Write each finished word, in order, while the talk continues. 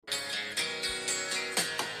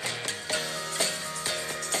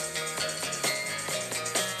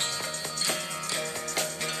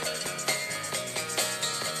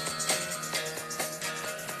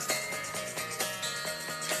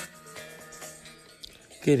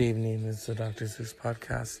Good evening, it's the Dr. Zeus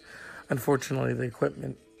podcast. Unfortunately, the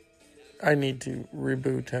equipment, I need to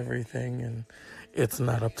reboot everything and it's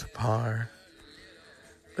not up to par.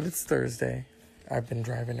 But it's Thursday. I've been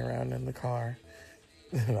driving around in the car.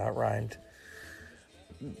 That rhymed.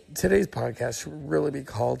 Today's podcast should really be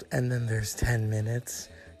called And Then There's 10 Minutes,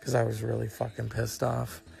 because I was really fucking pissed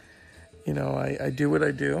off. You know, I do what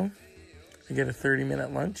I do. I get a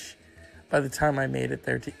 30-minute lunch. By the time I made it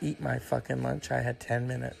there to eat my fucking lunch, I had 10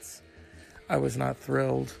 minutes. I was not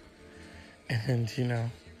thrilled. And, you know,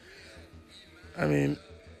 I mean,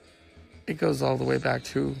 it goes all the way back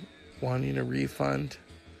to wanting a refund.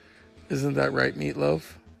 Isn't that right,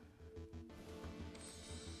 Meatloaf?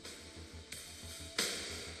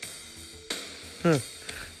 Huh.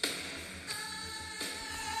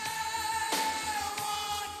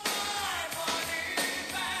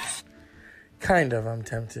 Kind of, I'm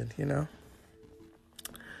tempted, you know?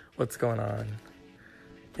 What's going on?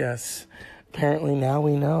 Yes, apparently now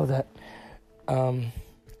we know that,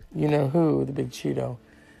 you know who, the Big Cheeto,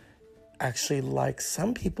 actually likes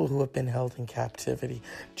some people who have been held in captivity,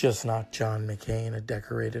 just not John McCain, a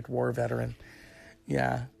decorated war veteran.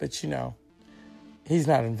 Yeah, but you know, he's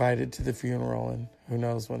not invited to the funeral, and who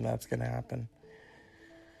knows when that's going to happen.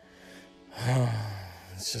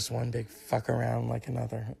 It's just one big fuck around like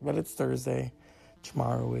another. But it's Thursday.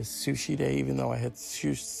 Tomorrow is sushi day, even though I had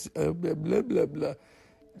sushi, blah, blah, blah.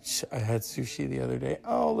 I had sushi the other day.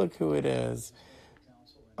 Oh, look who it is.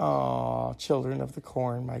 Oh, Children of the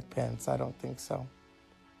Corn, Mike Pence. I don't think so.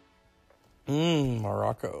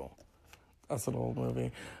 Morocco. That's an old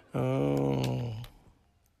movie. Oh.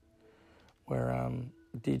 Where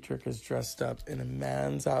Dietrich is dressed up in a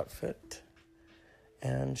man's outfit.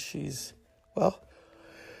 And she's, well,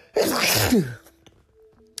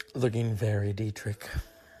 looking very Dietrich.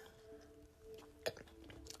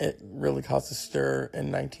 It really caused a stir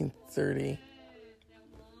in 1930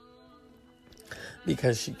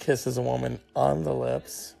 because she kisses a woman on the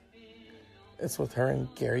lips. It's with her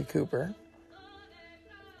and Gary Cooper.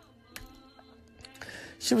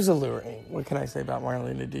 She was alluring. What can I say about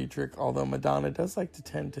Marlene Dietrich? Although Madonna does like to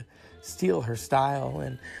tend to steal her style.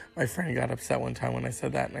 And my friend got upset one time when I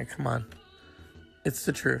said that. And come on. It's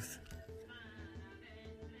the truth.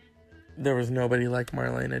 There was nobody like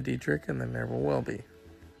Marlene Dietrich, and there never will be.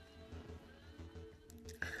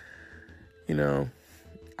 You know,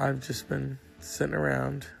 I've just been sitting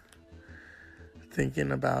around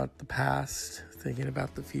thinking about the past, thinking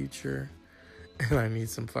about the future, and I need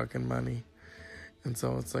some fucking money. And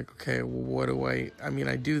so it's like, okay, well, what do I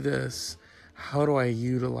do this. How do I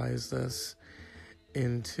utilize this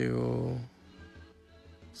into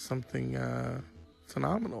something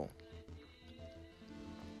phenomenal?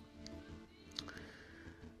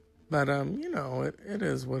 But, you know, it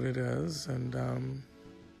is what it is, and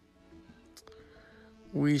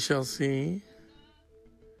we shall see.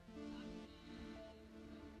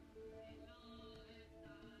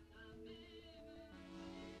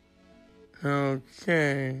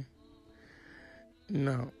 Okay.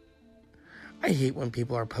 No. I hate when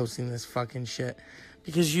people are posting this fucking shit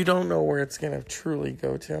because you don't know where it's going to truly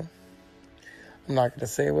go to. I'm not going to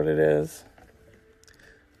say what it is.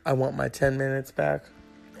 I want my 10 minutes back.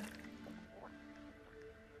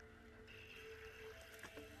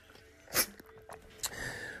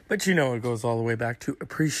 But you know it goes all the way back to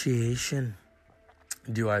appreciation.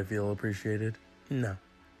 Do I feel appreciated? No.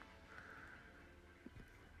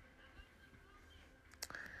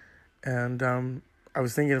 And I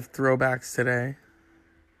was thinking of throwbacks today.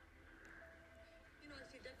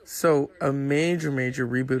 So a major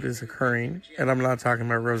reboot is occurring, and I'm not talking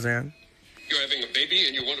about Roseanne. You're having a baby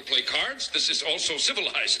and you want to play cards? This is also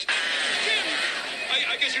civilized. Jim!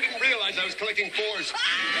 I guess you didn't realize I was collecting fours.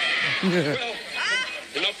 Well,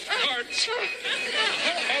 enough cards.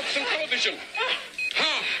 How about some television?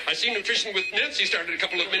 I see Nutrition with Nancy started a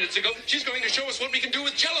couple of minutes ago. She's going to show us what we can do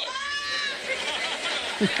with Jell-O.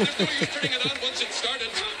 There's no use turning it on once it started.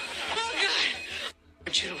 Oh, God. I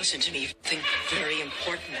want you to listen to me. Something very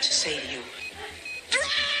important to say to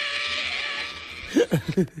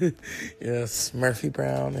you. Yes, Murphy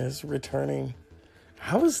Brown is returning.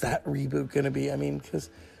 How is that reboot going to be? I mean, because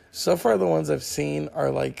so far the ones I've seen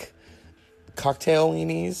are like cocktail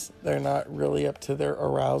weenies. They're not really up to their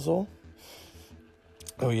arousal.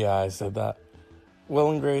 Oh, yeah, I said that.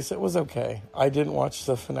 Will and Grace, it was okay. I didn't watch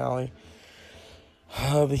the finale.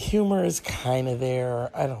 The humor is kind of there.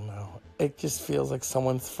 I don't know. It just feels like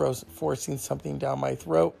someone's forcing something down my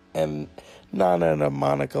throat, and not in a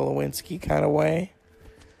Monica Lewinsky kind of way.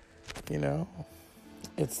 You know,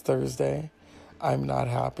 it's Thursday. I'm not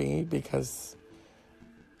happy because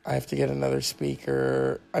I have to get another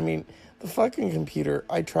speaker. I mean, the fucking computer,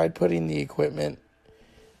 I tried putting the equipment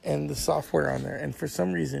and the software on there, and for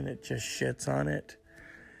some reason it just shits on it.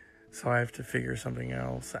 So I have to figure something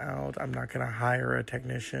else out. I'm not going to hire a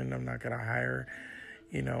technician. I'm not going to hire,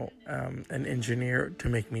 an engineer to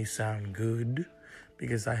make me sound good,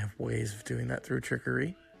 because I have ways of doing that through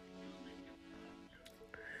trickery.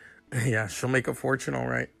 Yeah, she'll make a fortune, all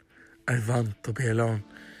right. I want to be alone.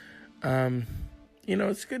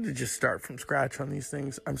 It's good to just start from scratch on these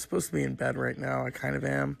things. I'm supposed to be in bed right now. I kind of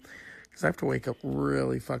am, because I have to wake up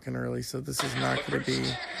really fucking early. So this is not going to be,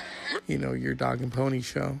 your dog and pony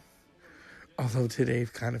show. Although today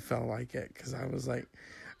kind of felt like it, because I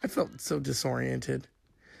felt so disoriented.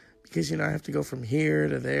 Because, I have to go from here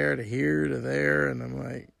to there to here to there. And I'm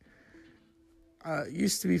like, it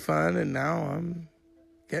used to be fun, and now I'm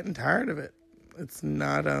getting tired of it. It's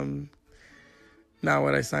not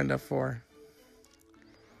what I signed up for.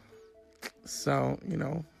 So,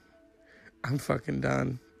 I'm fucking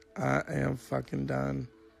done. I am fucking done.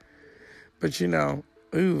 But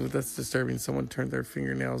ooh, that's disturbing. Someone turned their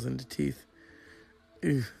fingernails into teeth.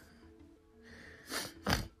 Ooh.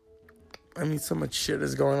 I mean, so much shit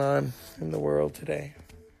is going on in the world today.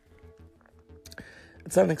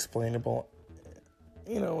 It's unexplainable.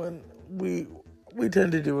 And we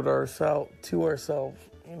tend to do it to ourselves,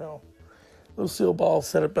 Lucille Ball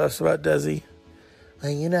said it best about Desi.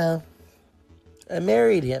 Well, I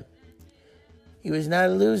married him. He was not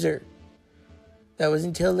a loser. That was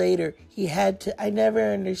until later. I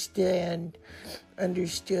never understood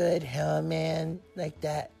how a man like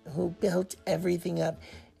that, who built everything up,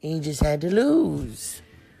 he just had to lose.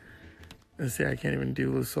 And see, I can't even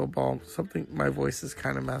do Lucille Ball. My voice is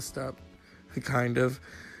kind of messed up. Kind of.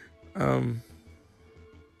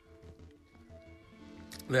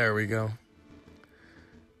 There we go.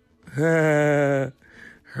 Her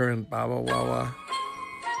and Baba Wawa.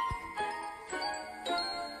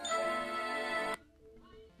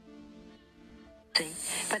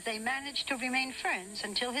 But they managed to remain friends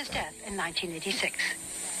until his death in 1986.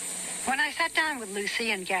 When I sat down with Lucy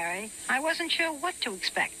and Gary, I wasn't sure what to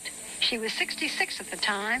expect. She was 66 at the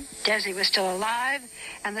time, Desi was still alive,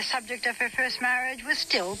 and the subject of her first marriage was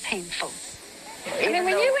still painful. When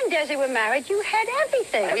you and Desi were married, you had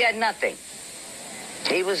everything. We had nothing.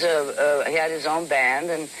 He was he had his own band,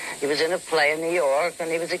 and he was in a play in New York, and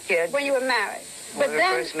he was a kid. When you were married. But we were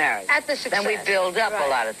first married. At the success. Then we built up a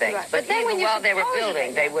lot of things. Right. But then even while they were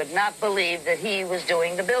building, they would not believe that he was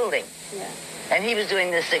doing the building. Yeah. And he was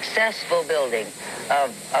doing the successful building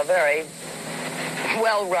of a very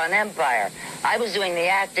well-run empire. I was doing the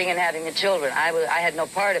acting and having the children. I had no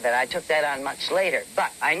part of it. I took that on much later.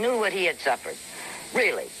 But I knew what he had suffered,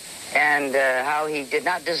 really, and how he did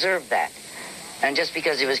not deserve that. And just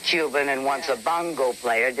because he was Cuban and once a bongo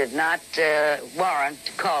player did not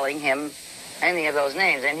warrant calling him any of those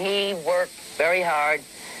names. And he worked very hard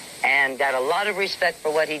and got a lot of respect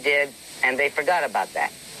for what he did, and they forgot about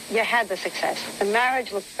that. You had the success. The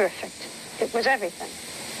marriage looked perfect. It was everything.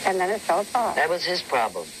 And then it fell apart. That was his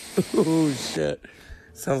problem. Oh, shit.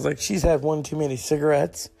 Sounds like she's had one too many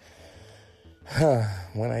cigarettes.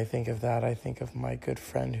 When I think of that, I think of my good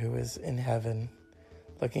friend who is in heaven,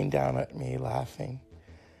 looking down at me, laughing.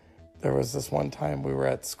 There was this one time we were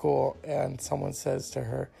at school, and someone says to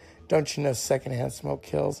her, "Don't you know secondhand smoke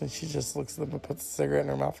kills?" And she just looks at them and puts the cigarette in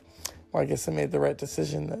her mouth. Well, I guess I made the right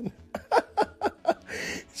decision then.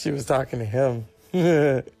 She was talking to him.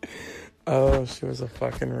 Oh, she was a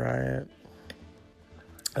fucking riot.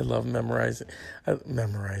 I love memorizing.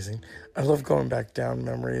 I love going back down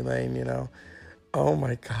memory lane, Oh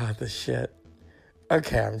my God, the shit.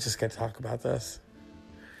 Okay, I'm just going to talk about this.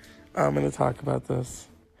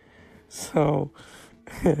 So,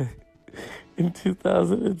 in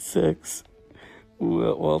 2006,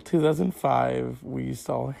 2005, we used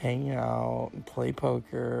to all hang out and play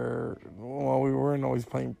poker. Well, we weren't always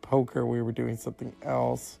playing poker. We were doing something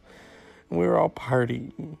else. And we were all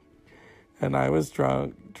partying. And I was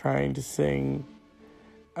drunk, trying to sing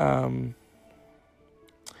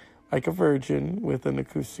Like a Virgin with an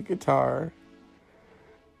acoustic guitar.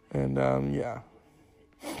 And, yeah.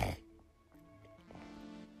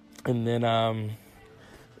 And then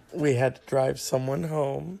we had to drive someone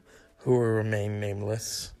home who will remain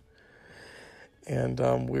nameless. And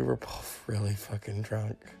we were both really fucking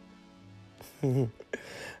drunk. And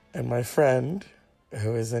my friend,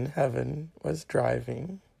 who is in heaven, was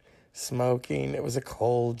driving, smoking. It was a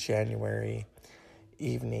cold January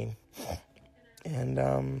evening.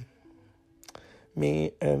 And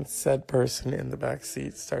me and said person in the back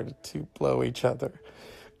seat started to blow each other.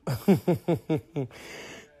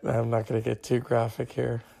 I'm not going to get too graphic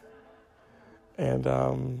here.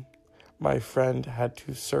 And my friend had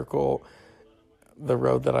to circle the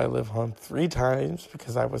road that I live on 3 times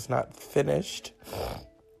because I was not finished.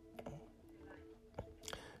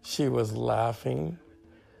 She was laughing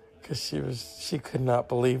because she could not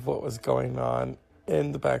believe what was going on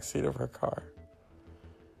in the backseat of her car.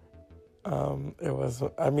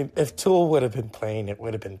 If Tool would have been playing, it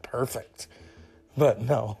would have been perfect. But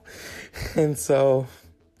no. And so,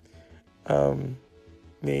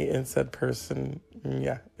 me and said person,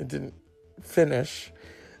 it didn't finish.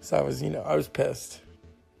 So I was pissed.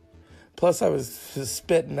 Plus I was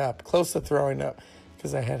spitting up, close to throwing up,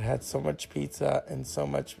 because I had so much pizza and so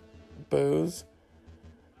much booze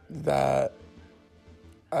that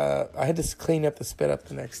I had to clean up the spit up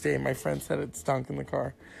the next day. My friend said it stunk in the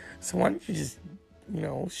car. So why don't you just,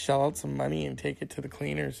 shell out some money and take it to the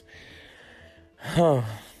cleaners?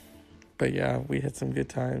 But yeah, we had some good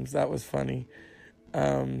times. That was funny.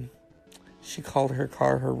 She called her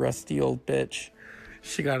car her rusty old bitch.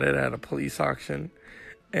 She got it at a police auction,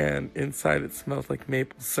 and inside it smelled like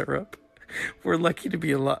maple syrup. We're lucky to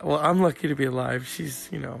be alive. Well, I'm lucky to be alive. She's,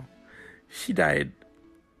 she died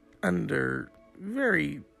under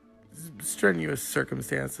very strenuous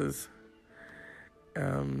circumstances.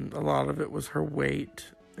 A lot of it was her weight,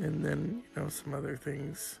 and then, some other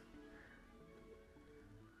things.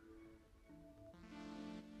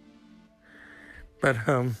 But,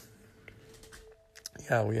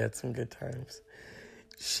 we had some good times.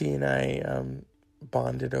 She and I,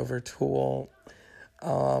 bonded over Tool.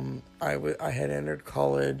 I had entered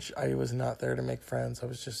college. I was not there to make friends. I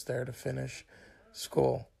was just there to finish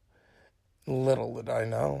school. Little did I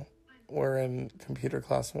know. We're in computer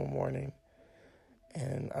class one morning,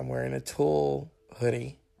 and I'm wearing a Tool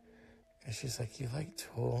hoodie. And she's like, "You like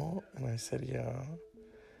Tool?" And I said, "Yeah."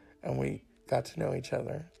 And we got to know each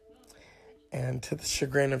other. And to the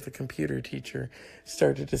chagrin of the computer teacher,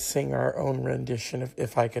 started to sing our own rendition of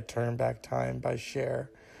If I Could Turn Back Time by Cher,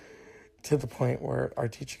 to the point where our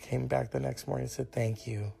teacher came back the next morning and said, "Thank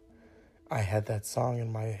you. I had that song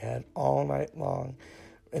in my head all night long,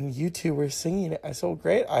 and you two were singing it." I said, "Oh,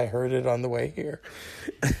 great. I heard it on the way here."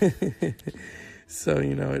 So,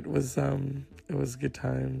 it was good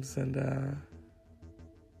times, and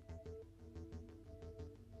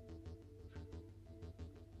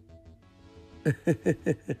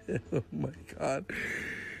oh my God.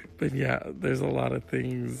 But yeah, there's a lot of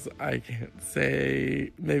things I can't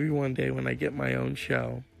say. Maybe one day when I get my own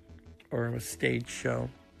show or a stage show,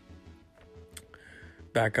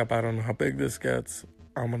 back up, I don't know how big this gets,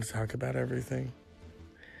 I'm going to talk about everything.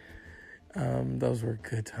 Those were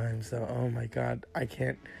good times though. Oh my God. I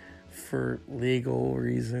can't, for legal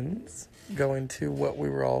reasons, go into what we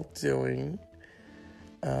were all doing.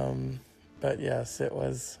 But yes, it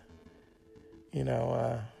was,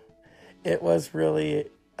 it was really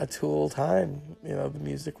a Tool time. The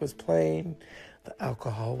music was playing, the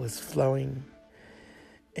alcohol was flowing,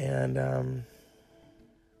 and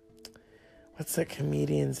what's that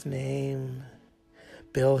comedian's name?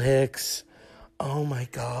 Bill Hicks. Oh my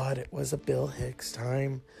God, it was a Bill Hicks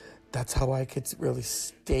time. That's how I could really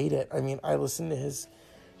state it. I mean, I listen to his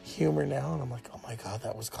humor now, and I'm like, oh my God,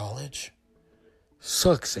 that was college.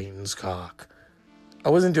 Suck Satan's cock. I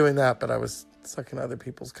wasn't doing that, but I was sucking other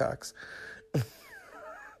people's cocks.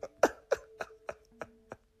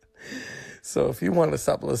 So if you want to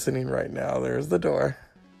stop listening right now, there's the door.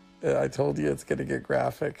 I told you it's going to get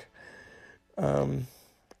graphic.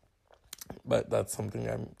 But that's something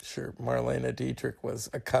I'm sure Marlena Dietrich was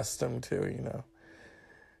accustomed to,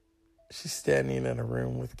 She's standing in a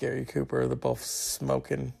room with Gary Cooper. They're both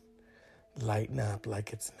smoking, lighting up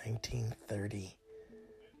like it's 1930.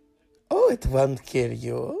 Oh, it won't kill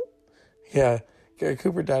you. Yeah, Gary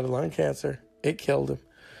Cooper died of lung cancer. It killed him.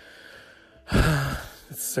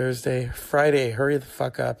 It's Thursday. Friday, hurry the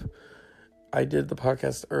fuck up. I did the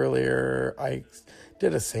podcast earlier. I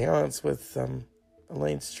did a seance with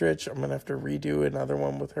Elaine Stritch. I'm going to have to redo another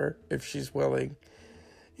one with her if she's willing.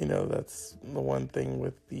 That's the one thing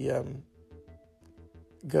with the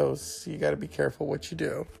ghosts. You got to be careful what you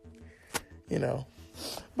do.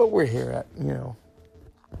 But we're here at,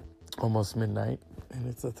 almost midnight. And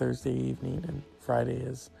it's a Thursday evening. And Friday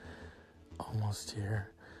is almost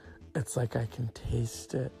here. It's like I can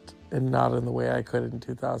taste it. And not in the way I could in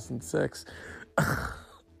 2006.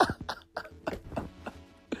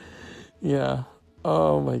 Yeah.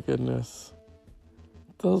 Oh my goodness.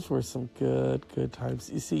 Those were some good times.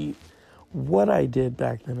 You see, what I did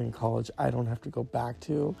back then in college, I don't have to go back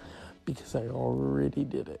to because I already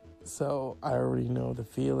did it. So I already know the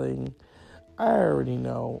feeling. I already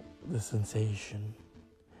know the sensation.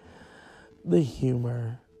 the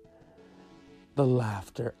humor, the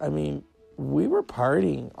laughter. I mean, we were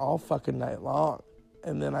partying all fucking night long.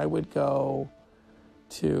 And then I would go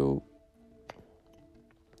to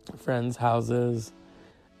friends' houses,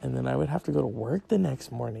 and then I would have to go to work the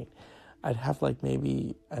next morning. I'd have like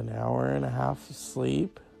maybe an hour and a half of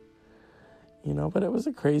sleep, you know, but it was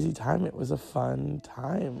a crazy time. It was a fun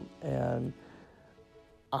time, and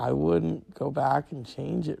I wouldn't go back and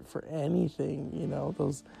change it for anything, you know.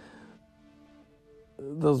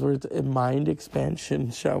 Those were mind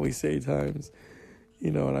expansion, shall we say, times,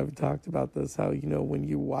 you know. And I've talked about this, how, you know, when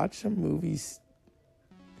you watch a movie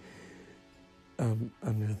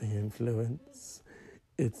under the influence,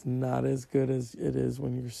 it's not as good as it is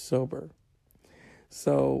when you're sober.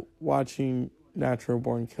 So watching Natural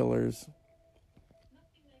Born Killers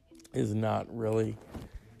is not really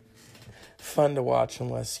fun to watch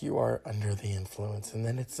unless you are under the influence. And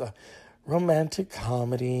then it's a romantic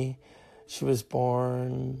comedy. She was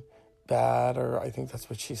born bad, or I think that's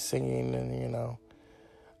what she's singing. And, you know,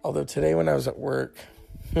 although today when I was at work,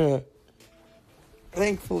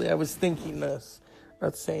 thankfully I was thinking this,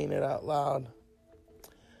 not saying it out loud.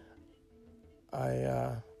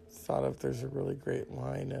 I thought of, there's a really great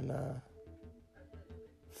line in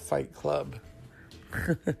Fight Club.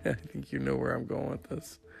 I think you know where I'm going with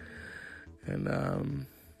this. And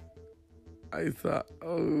I thought,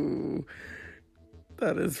 oh,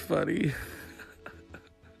 that is funny.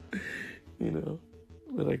 You know,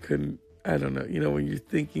 but I don't know. You know, when you're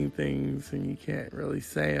thinking things and you can't really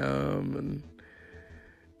say them, and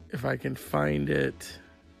if I can find it.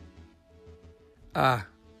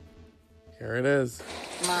 Here it is.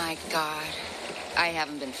 My God, I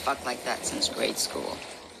haven't been fucked like that since grade school.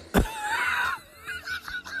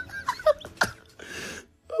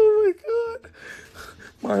 Oh my God.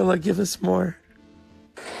 Marla, give us more.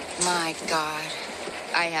 My God,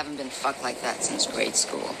 I haven't been fucked like that since grade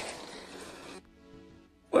school.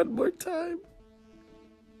 One more time.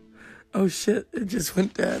 Oh shit, it just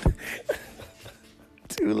went dead.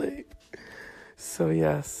 Too late. So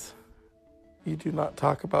yes, you do not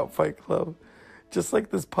talk about Fight Club. Just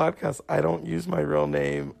like this podcast, I don't use my real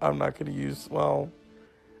name. I'm not going to use, well,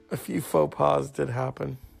 a few faux pas did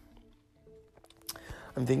happen.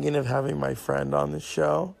 I'm thinking of having my friend on the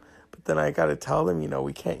show, but then I got to tell them, you know,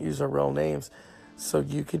 we can't use our real names. So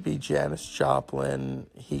you could be Janis Joplin.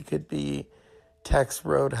 He could be Tex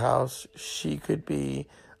Roadhouse. She could be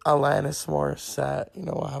Alanis Morissette. You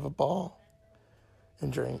know, we'll have a ball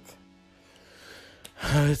and drink.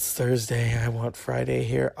 It's Thursday. I want Friday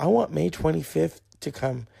here. I want May 25th to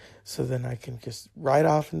come so then I can just ride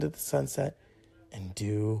off into the sunset and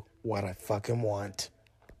do what I fucking want.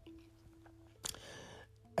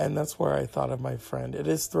 And that's where I thought of my friend. It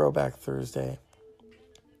is Throwback Thursday.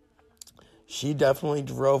 She definitely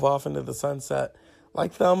drove off into the sunset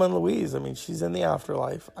like Thelma and Louise. I mean, she's in the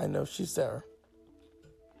afterlife. I know she's there.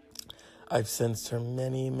 I've sensed her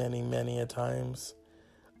many, many, many a times.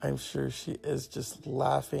 I'm sure she is just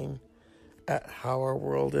laughing at how our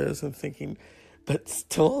world is and thinking, but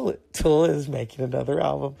Tool is making another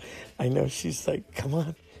album. I know she's like, come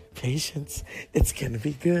on, patience. It's going to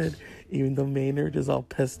be good. Even though Maynard is all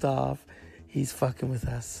pissed off, he's fucking with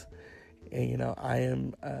us. And, you know, I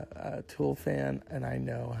am a Tool fan, and I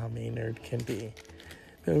know how Maynard can be.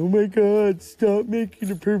 Oh my God, stop making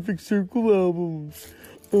the Perfect Circle albums.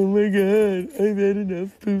 Oh my God, I've had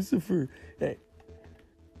enough Pucifer. Hey.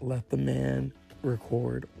 Let the man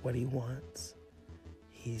record what he wants.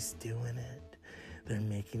 He's doing it. They're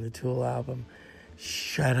making the Tool album.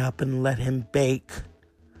 Shut up and let him bake.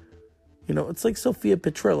 You know, it's like Sophia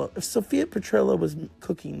Petrillo. If Sophia Petrillo was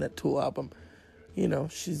cooking that Tool album, you know,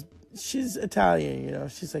 she's Italian, you know.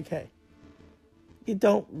 She's like, hey, you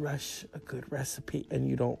don't rush a good recipe and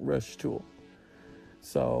you don't rush Tool.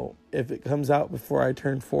 So if it comes out before I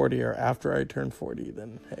turn 40 or after I turn 40,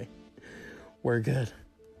 then hey, we're good.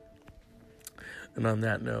 And on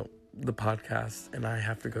that note, the podcast and I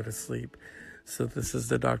have to go to sleep. So this is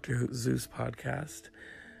the Dr. Zeus podcast.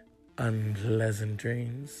 Unpleasant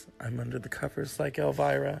dreams. I'm under the covers like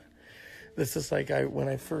Elvira. This is like when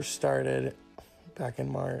I first started back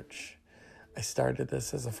in March. I started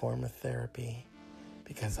this as a form of therapy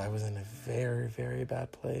because I was in a very, very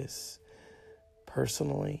bad place,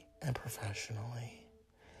 personally and professionally.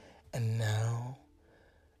 And now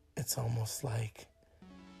it's almost like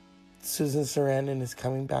Susan Sarandon is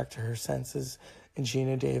coming back to her senses, and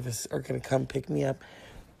Gina Davis are going to come pick me up,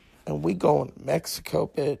 and we going to Mexico,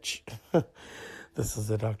 bitch. This is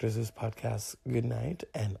the Dr. Zeus podcast. Good night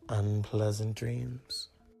and unpleasant dreams.